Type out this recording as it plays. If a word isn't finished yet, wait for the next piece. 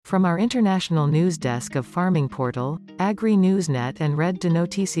From our international news desk of Farming Portal, Agri Newsnet and Red de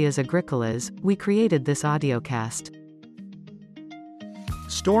Noticias Agrícolas, we created this audiocast.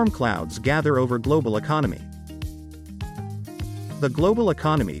 Storm clouds gather over global economy. The global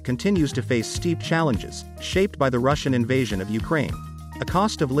economy continues to face steep challenges, shaped by the Russian invasion of Ukraine, a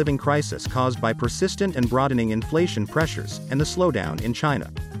cost of living crisis caused by persistent and broadening inflation pressures, and the slowdown in China.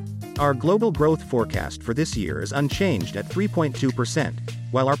 Our global growth forecast for this year is unchanged at 3.2%,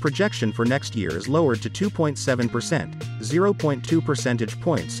 while our projection for next year is lowered to 2.7%, 0.2 percentage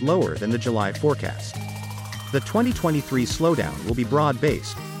points lower than the July forecast. The 2023 slowdown will be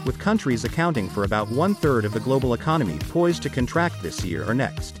broad-based, with countries accounting for about one-third of the global economy poised to contract this year or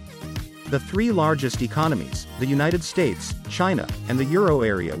next. The three largest economies, the United States, China, and the Euro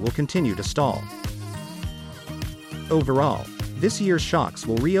area, will continue to stall. Overall, this year's shocks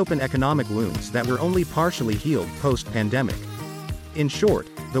will reopen economic wounds that were only partially healed post-pandemic. In short,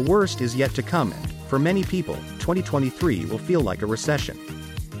 the worst is yet to come and, for many people, 2023 will feel like a recession.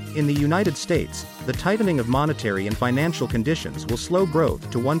 In the United States, the tightening of monetary and financial conditions will slow growth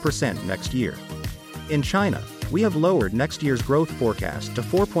to 1% next year. In China, we have lowered next year's growth forecast to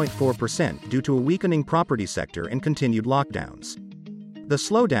 4.4% due to a weakening property sector and continued lockdowns. The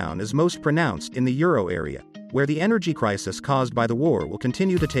slowdown is most pronounced in the Euro area, where the energy crisis caused by the war will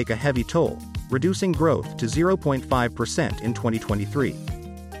continue to take a heavy toll, reducing growth to 0.5% in 2023.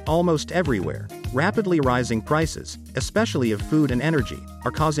 Almost everywhere, rapidly rising prices, especially of food and energy,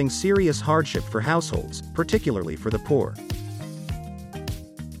 are causing serious hardship for households, particularly for the poor.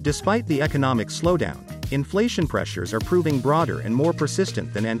 Despite the economic slowdown, inflation pressures are proving broader and more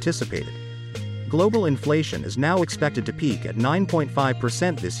persistent than anticipated. Global inflation is now expected to peak at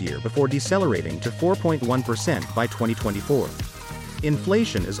 9.5% this year before decelerating to 4.1% by 2024.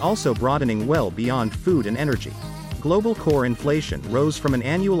 Inflation is also broadening well beyond food and energy. Global core inflation rose from an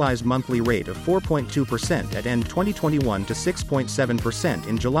annualized monthly rate of 4.2% at end 2021 to 6.7%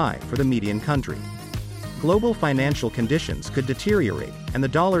 in July for the median country. Global financial conditions could deteriorate, and the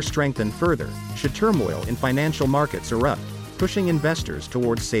dollar strengthen further, should turmoil in financial markets erupt, pushing investors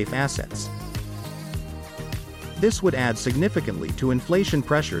towards safe assets. This would add significantly to inflation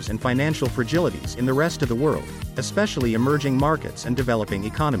pressures and financial fragilities in the rest of the world, especially emerging markets and developing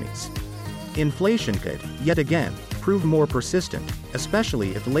economies. Inflation could, yet again, prove more persistent,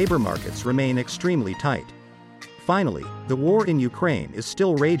 especially if labor markets remain extremely tight. Finally, the war in Ukraine is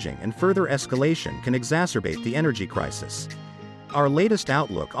still raging, and further escalation can exacerbate the energy crisis. Our latest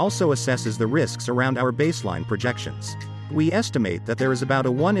outlook also assesses the risks around our baseline projections. We estimate that there is about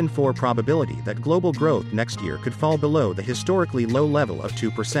a 1 in 4 probability that global growth next year could fall below the historically low level of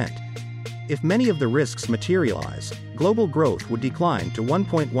 2%. If many of the risks materialize, global growth would decline to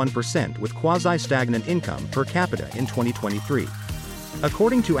 1.1% with quasi-stagnant income per capita in 2023.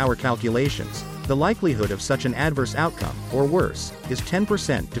 According to our calculations, the likelihood of such an adverse outcome, or worse, is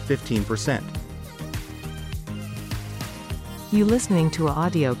 10% to 15%. You listening to a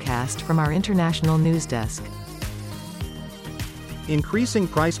audiocast from our international news desk. Increasing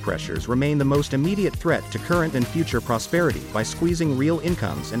price pressures remain the most immediate threat to current and future prosperity by squeezing real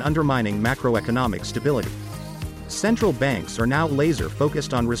incomes and undermining macroeconomic stability. Central banks are now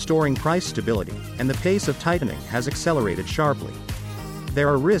laser-focused on restoring price stability, and the pace of tightening has accelerated sharply. There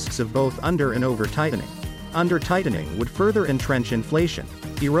are risks of both under and over-tightening. Under-tightening would further entrench inflation,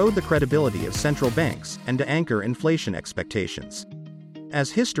 erode the credibility of central banks, and de-anchor inflation expectations. As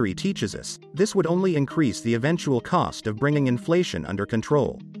history teaches us, this would only increase the eventual cost of bringing inflation under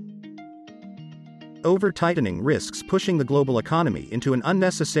control. Over-tightening risks pushing the global economy into an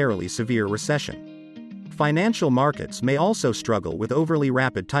unnecessarily severe recession. Financial markets may also struggle with overly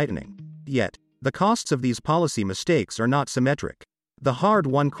rapid tightening. Yet, the costs of these policy mistakes are not symmetric. The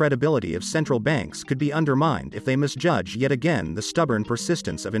hard-won credibility of central banks could be undermined if they misjudge yet again the stubborn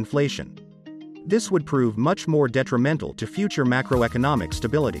persistence of inflation. This would prove much more detrimental to future macroeconomic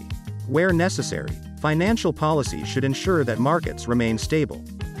stability. Where necessary, financial policy should ensure that markets remain stable.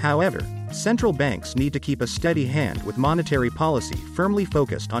 However, central banks need to keep a steady hand with monetary policy firmly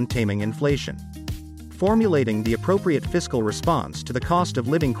focused on taming inflation. Formulating the appropriate fiscal response to the cost of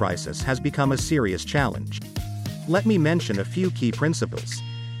living crisis has become a serious challenge. Let me mention a few key principles.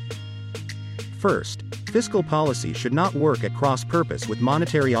 First, fiscal policy should not work at cross-purpose with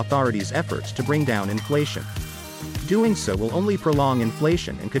monetary authorities' efforts to bring down inflation. Doing so will only prolong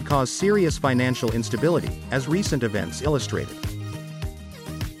inflation and could cause serious financial instability, as recent events illustrated.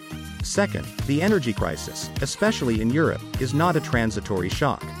 Second, the energy crisis, especially in Europe, is not a transitory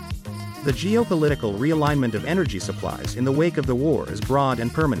shock. The geopolitical realignment of energy supplies in the wake of the war is broad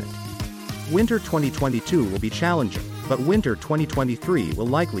and permanent. Winter 2022 will be challenging, but winter 2023 will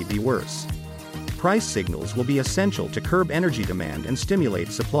likely be worse. Price signals will be essential to curb energy demand and stimulate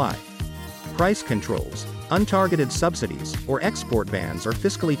supply. Price controls, untargeted subsidies, or export bans are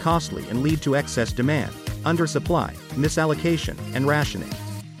fiscally costly and lead to excess demand, undersupply, misallocation, and rationing.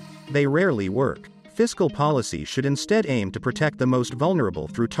 They rarely work. Fiscal policy should instead aim to protect the most vulnerable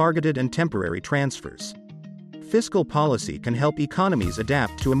through targeted and temporary transfers. Fiscal policy can help economies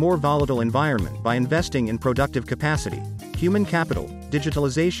adapt to a more volatile environment by investing in productive capacity, human capital,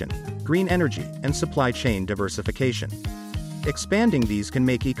 digitalization, green energy, and supply chain diversification. Expanding these can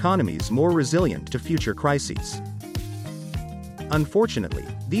make economies more resilient to future crises. Unfortunately,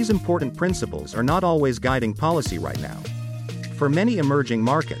 these important principles are not always guiding policy right now. For many emerging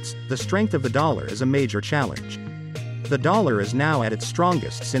markets, the strength of the dollar is a major challenge. The dollar is now at its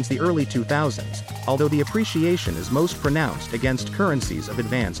strongest since the early 2000s, although the appreciation is most pronounced against currencies of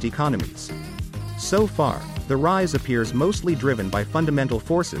advanced economies. So far, the rise appears mostly driven by fundamental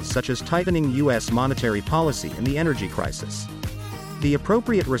forces such as tightening U.S. monetary policy and the energy crisis. The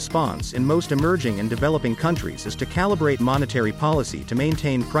appropriate response in most emerging and developing countries is to calibrate monetary policy to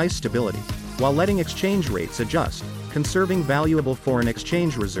maintain price stability, while letting exchange rates adjust, conserving valuable foreign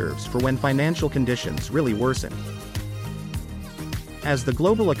exchange reserves for when financial conditions really worsen. As the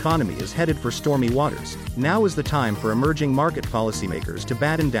global economy is headed for stormy waters, now is the time for emerging market policymakers to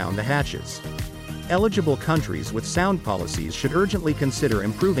batten down the hatches. Eligible countries with sound policies should urgently consider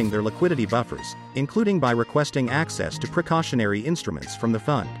improving their liquidity buffers, including by requesting access to precautionary instruments from the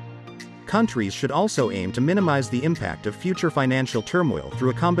fund. Countries should also aim to minimize the impact of future financial turmoil through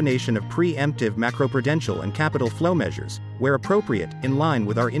a combination of preemptive macroprudential and capital flow measures, where appropriate, in line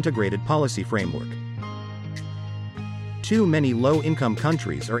with our integrated policy framework. Too many low-income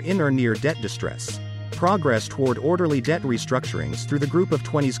countries are in or near debt distress. Progress toward orderly debt restructurings through the Group of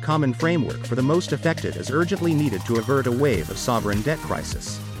 20's common framework for the most affected is urgently needed to avert a wave of sovereign debt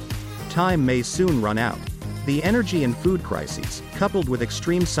crisis. Time may soon run out. The energy and food crises, coupled with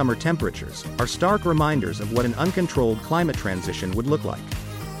extreme summer temperatures, are stark reminders of what an uncontrolled climate transition would look like.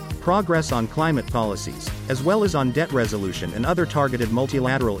 Progress on climate policies, as well as on debt resolution and other targeted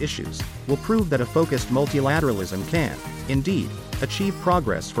multilateral issues, will prove that a focused multilateralism can, indeed, achieve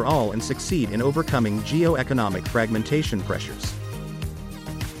progress for all and succeed in overcoming geo-economic fragmentation pressures.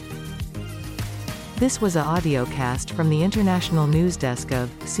 This was an audiocast from the International News Desk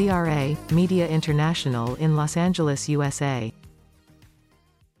of CRA Media International in Los Angeles, USA.